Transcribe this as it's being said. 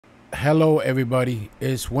Hello, everybody.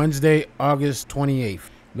 It's Wednesday, August 28th.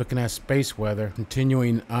 Looking at space weather,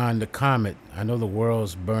 continuing on the comet. I know the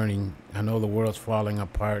world's burning. I know the world's falling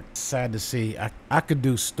apart. Sad to see. I could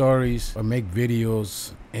do stories or make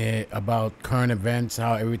videos about current events,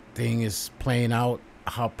 how everything is playing out,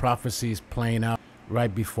 how prophecy is playing out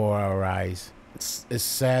right before our eyes. It's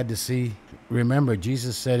sad to see. Remember,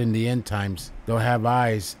 Jesus said in the end times, they'll have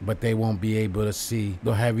eyes, but they won't be able to see.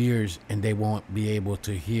 They'll have ears, and they won't be able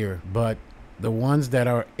to hear. But the ones that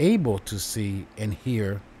are able to see and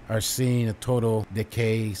hear are seeing a total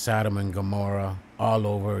decay, Sodom and Gomorrah, all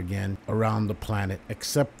over again around the planet,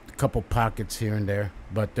 except a couple pockets here and there.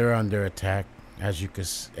 But they're under attack, as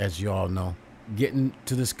you all know. Getting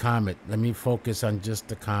to this comet, let me focus on just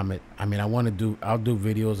the comet. I mean, I'll do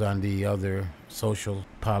videos on the other social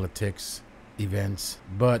politics events,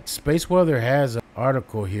 but space weather has an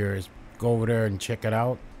article here. Go over there and check it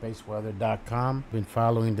out, spaceweather.com. Been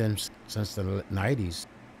following them since the 90s.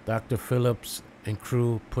 Dr. Phillips and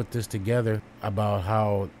crew put this together about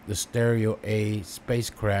how the Stereo A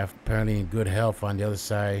spacecraft, apparently in good health on the other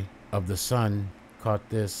side of the sun, caught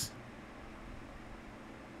this.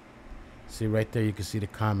 See right there, you can see the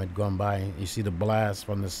comet going by. You see the blast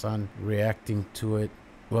from the sun reacting to it.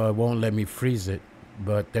 Well, it won't let me freeze it,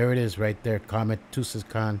 but there it is right there, Comet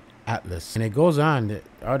Tsuchinshan Atlas. And it goes on, the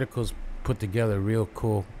article's put together real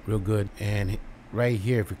cool, real good. And right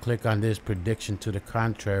here, if you click on this, prediction to the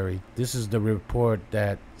contrary, this is the report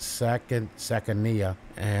that Sakania,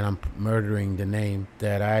 and I'm murdering the name,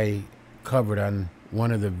 that I covered on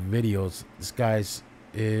one of the videos. This guy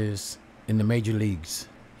is in the major leagues.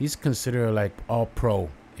 He's considered like all pro.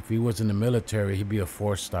 If he was in the military, he'd be a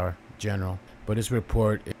 4-star general. But this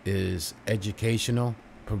report is educational,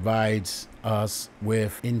 provides us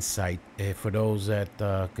with insight for those that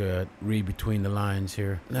could read between the lines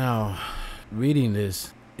here. Now, reading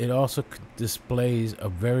this, it also displays a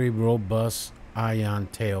very robust ion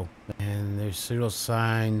tail, and there's zero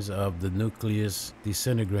signs of the nucleus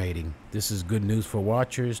disintegrating. This is good news for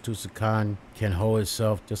watchers. Tsuchinshan can hold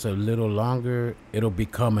itself just a little longer. It'll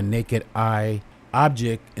become a naked eye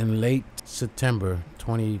object in late September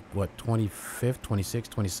 25th, 26th,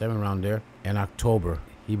 27th, around there, and October.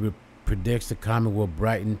 He predicts the comet will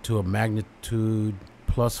brighten to a magnitude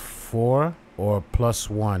 +4 or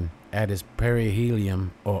 +1 at its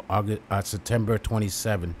perihelion or September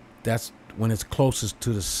 27. That's when it's closest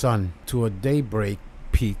to the sun, to a daybreak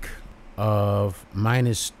peak of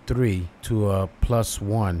 -3 to a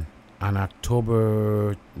 +1 on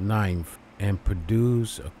October 9th, and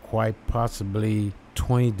produce a quite possibly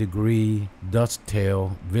 20-degree dust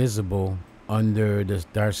tail visible under the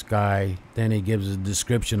dark sky. Then it gives a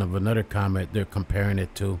description of another comet they're comparing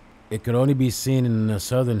it to. It could only be seen in the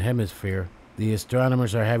southern hemisphere. The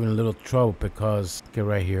astronomers are having a little trouble because, look at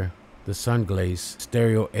right here, the sun glaze.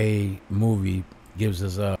 Stereo A movie gives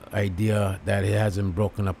us an idea that it hasn't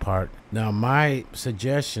broken apart. Now, my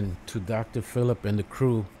suggestion to Dr. Phillip and the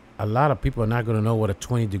crew, a lot of people are not going to know what a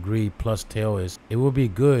 20-degree plus tail is. It would be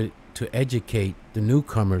good to educate the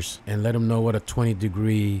newcomers and let them know what a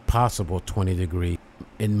 20-degree, possible 20-degree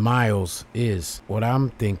in miles is. What I'm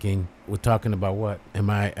thinking, we're talking about what? And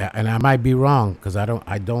I might be wrong because I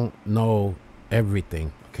don't know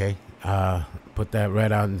everything, okay? Put that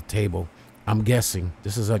right out on the table. I'm guessing.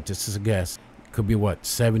 This is a guess. Could be what,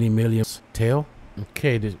 70 million tail?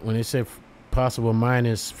 Okay, when they say possible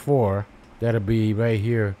 -4, that'll be right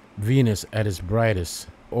here, Venus at its brightest.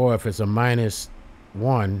 Or if it's a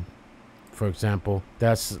 -1, for example,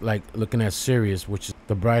 that's like looking at Sirius, which is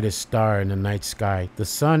the brightest star in the night sky. The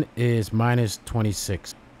sun is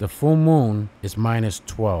 -26. The full moon is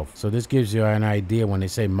 -12. So this gives you an idea when they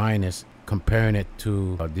say minus, comparing it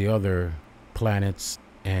to the other planets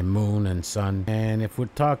and moon and sun. And if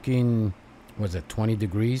we're talking, was it 20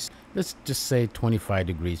 degrees? Let's just say 25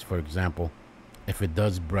 degrees, for example. If it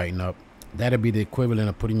does brighten up, that'll be the equivalent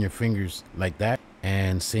of putting your fingers like that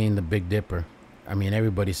and seeing the Big Dipper. I mean,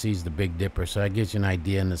 everybody sees the Big Dipper, so that gives you an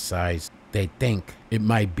idea in the size they think it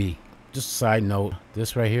might be. Just a side note,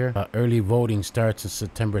 this right here, early voting starts on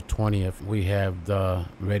September 20th. We have the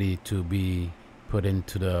ready to be put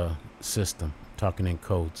into the system, talking in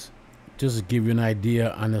codes. Just to give you an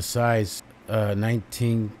idea on the size,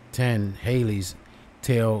 1910 Halley's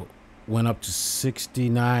tail went up to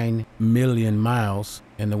 69 million miles,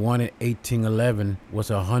 and the one in 1811 was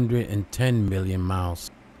 110 million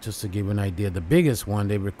miles. Just to give you an idea, the biggest one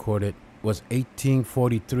they recorded was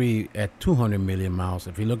 1843 at 200 million miles.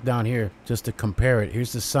 If you look down here, just to compare it,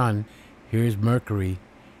 here's the sun, here's Mercury,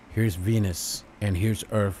 here's Venus, and here's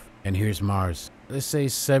Earth, and here's Mars. Let's say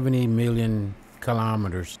 70 million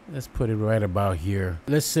kilometers. Let's put it right about here.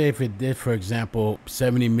 Let's say if it did, for example,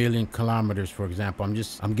 70 million kilometers, for example.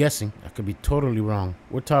 I'm guessing. I could be totally wrong.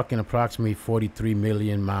 We're talking approximately 43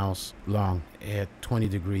 million miles long at 20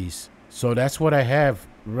 degrees. So that's what I have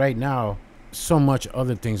right now. So much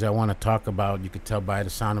other things I want to talk about. You could tell by the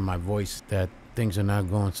sound of my voice that things are not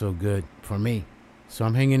going so good for me. So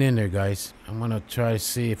I'm hanging in there, guys. I'm going to try to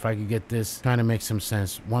see if I can get this kind of make some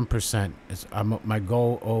sense. 1%. My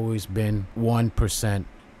goal always been 1%.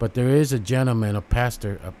 But there is a gentleman, a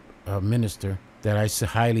pastor, a minister, that I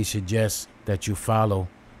highly suggest that you follow,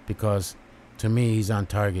 because to me, he's on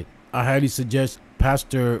target. I highly suggest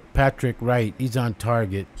Pastor Patrick Wright. He's on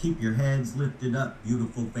target. Keep your heads lifted up,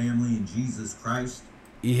 beautiful family in Jesus Christ.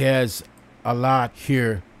 He has a lot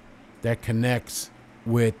here that connects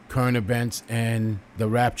with current events and the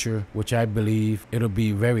rapture, which I believe it'll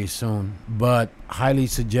be very soon. But highly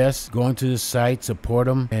suggest going to the site, support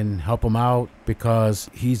him and help him out, because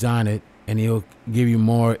he's on it and he'll give you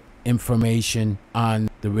more information on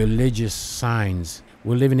the religious signs.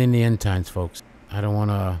 We're living in the end times, folks. I don't want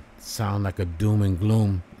to sound like a doom and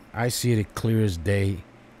gloom. I see it clear as day.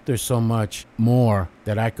 There's so much more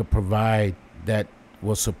that I could provide that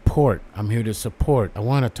will support. I'm here to support. I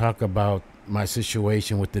want to talk about my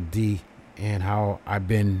situation with the D and how I've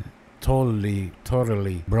been totally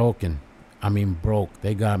broken. I mean broke.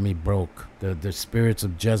 They got me broke. The spirits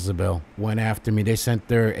of Jezebel went after me. They sent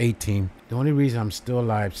their A-team. The only reason I'm still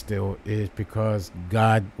alive still is because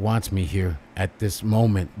God wants me here at this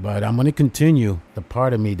moment. But I'm going to continue. The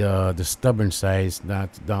part of me, the stubborn side,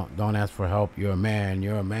 don't ask for help. You're a man.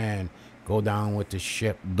 You're a man. Go down with the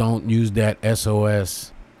ship. Don't use that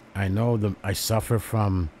SOS. I know I suffer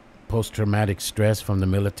from post-traumatic stress from the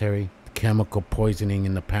military, chemical poisoning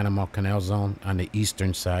in the Panama Canal Zone on the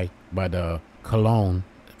eastern side by the Cologne.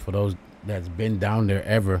 For those that's been down there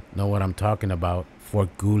ever know what I'm talking about.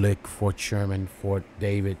 Fort Gulick, Fort Sherman, Fort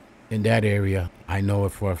David, in that area. I know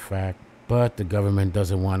it for a fact, but the government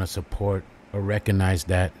doesn't want to support or recognize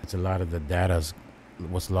that. It's a lot of the data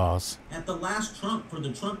was lost. At the last trump, for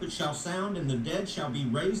the trumpet shall sound, and the dead shall be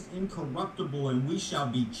raised incorruptible, and we shall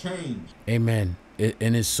be changed. Amen.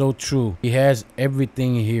 And it's so true. He has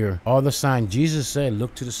everything here. All the signs. Jesus said,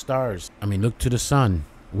 look to the stars. I mean, look to the sun.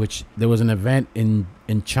 Which there was an event in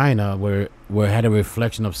China where it had a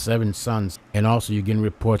reflection of 7 suns. And also you're getting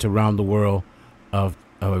reports around the world of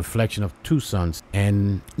a reflection of 2 suns.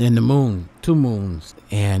 And then the moon, 2 moons.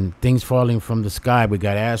 And things falling from the sky. We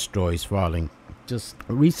got asteroids falling. Just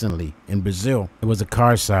recently in Brazil, it was a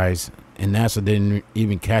car size. And NASA didn't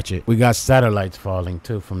even catch it. We got satellites falling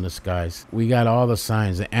too from the skies. We got all the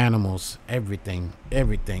signs, the animals, everything.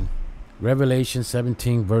 Revelation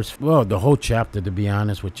 17 verse, well, the whole chapter, to be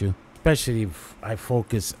honest with you. Especially if I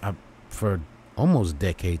focus for almost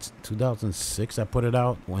decades. 2006 I put it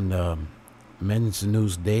out when the Men's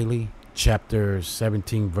News Daily, chapter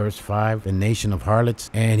 17 verse 5, the nation of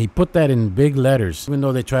harlots. And he put that in big letters. Even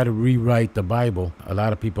though they try to rewrite the Bible, a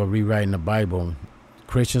lot of people are rewriting the Bible.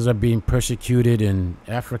 Christians are being persecuted in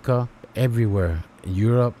Africa, everywhere. In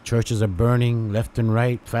Europe, churches are burning left and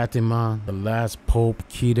right. Fatima, the last Pope,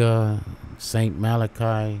 Kita, Saint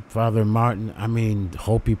Malachi, Father Martin. I mean,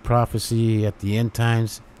 Hopi prophecy at the end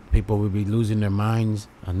times. People will be losing their minds.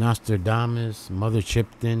 Nostradamus, Mother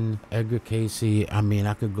Chipton, Edgar Casey. I mean,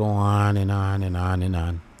 I could go on and on and on and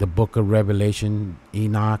on. The book of Revelation,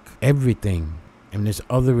 Enoch, everything. And there's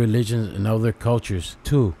other religions and other cultures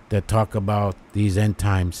too that talk about these end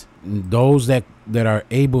times. Those that are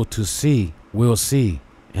able to see will see.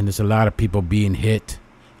 And there's a lot of people being hit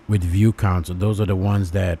with view counts. So those are the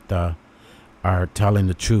ones that are telling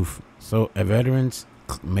the truth. So veterans,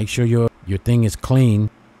 make sure your thing is clean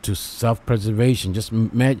to self-preservation. Just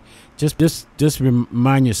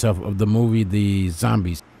remind yourself of the movie The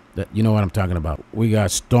Zombies. That you know what I'm talking about. We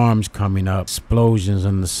got storms coming up, explosions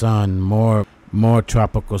in the sun, more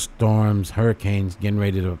tropical storms, hurricanes getting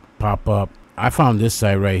ready to pop up. I found this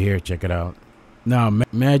site right here. Check it out. Now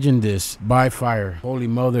imagine this. By fire. Holy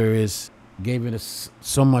Mother is giving us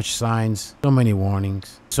so much signs, so many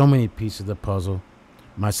warnings, so many pieces of the puzzle.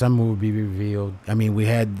 My son will be revealed. I mean, we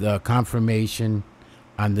had the confirmation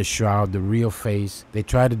on the shroud, the real face. They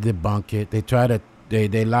tried to debunk it.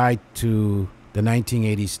 They lied to the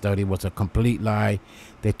 1980 study. Was a complete lie.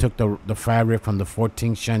 They took the fabric from the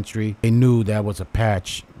 14th century. They knew that was a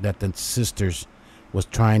patch that the sisters was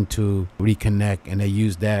trying to reconnect, and they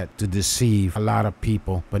used that to deceive a lot of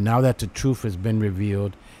people. But now that the truth has been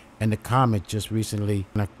revealed, and the comet just recently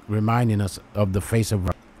reminding us of the face of,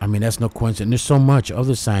 I mean, that's no coincidence. There's so much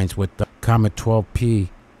other signs with the Comet 12P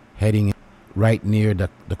heading right near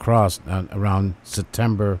the cross around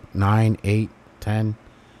September 9, 8, 10,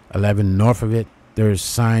 11 north of it. There's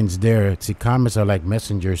signs there. See, comets are like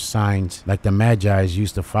messenger signs, like the Magi's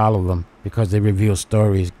used to follow them because they reveal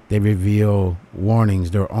stories. They reveal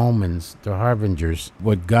warnings. They're omens. They're harbingers.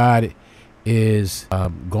 What God is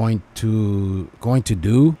going to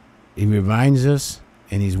do, He reminds us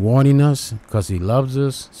and He's warning us because He loves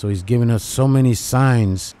us. So He's giving us so many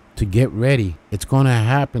signs to get ready. It's going to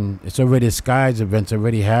happen. It's already, skies events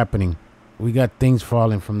already happening. We got things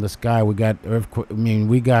falling from the sky. We got earthquake. I mean,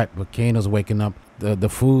 we got volcanoes waking up. The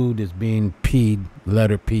food is being peed,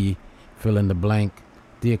 letter P, fill in the blank.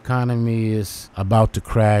 The economy is about to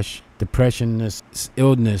crash. Depression is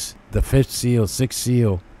illness. The fifth seal, sixth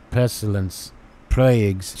seal, pestilence,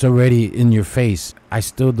 plagues. It's already in your face. I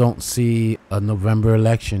still don't see a November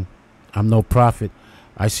election. I'm no prophet.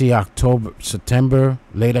 I see October, September,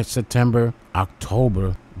 later September,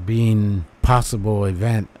 October being possible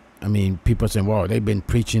event. I mean, people saying, "Well, they've been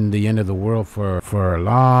preaching the end of the world for a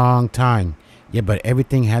long time." Yeah, but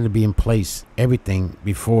everything had to be in place. Everything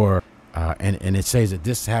before, and it says that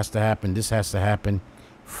this has to happen. This has to happen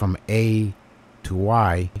from A to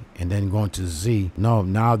Y, and then going to Z. No,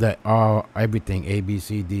 now that everything A, B,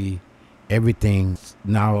 C, D, everything's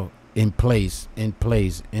now in place.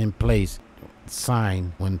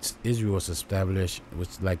 Sign when Israel was established, it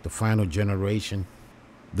was like the final generation.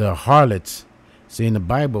 The harlots. See, in the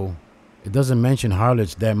Bible, it doesn't mention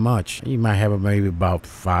harlots that much. You might have maybe about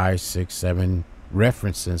 5, 6, 7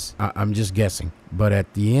 references. I'm just guessing. But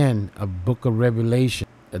at the end of Book of Revelation,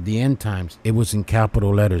 at the end times, it was in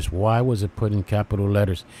capital letters. Why was it put in capital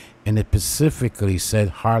letters? And it specifically said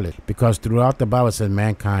harlot. Because throughout the Bible it said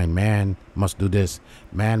mankind. Man must do this.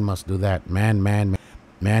 Man must do that. Man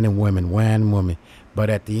and women. But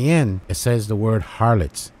at the end, it says the word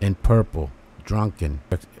harlots in purple. Drunken.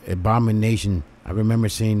 Abomination. I remember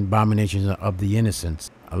seeing abominations of the innocents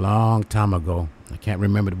a long time ago. I can't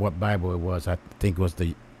remember what Bible it was. I think it was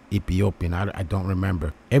the Ethiopian. I don't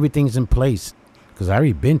remember. Everything's in place because I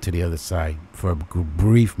already been to the other side for a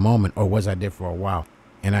brief moment, or was I there for a while?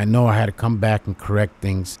 And I know I had to come back and correct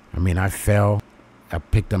things. I mean, I fell. I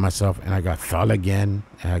picked up myself and I fell again.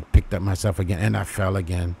 And I picked up myself again and I fell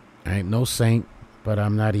again. I ain't no saint, but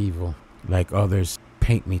I'm not evil like others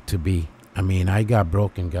paint me to be. I mean, I got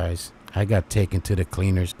broken, guys. I got taken to the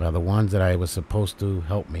cleaners by the ones that I was supposed to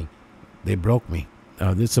help me. They broke me.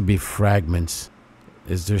 This will be fragments.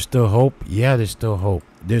 Is there still hope? Yeah, there's still hope.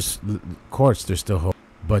 Of course, there's still hope.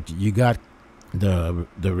 But you got the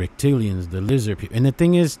reptilians, the lizard people. And the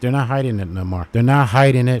thing is, they're not hiding it no more. They're not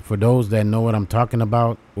hiding it. For those that know what I'm talking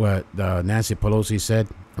about, what Nancy Pelosi said,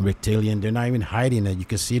 reptilian, they're not even hiding it. You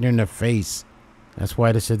can see it in their face. That's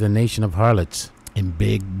why they said the nation of harlots in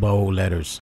big, bold letters.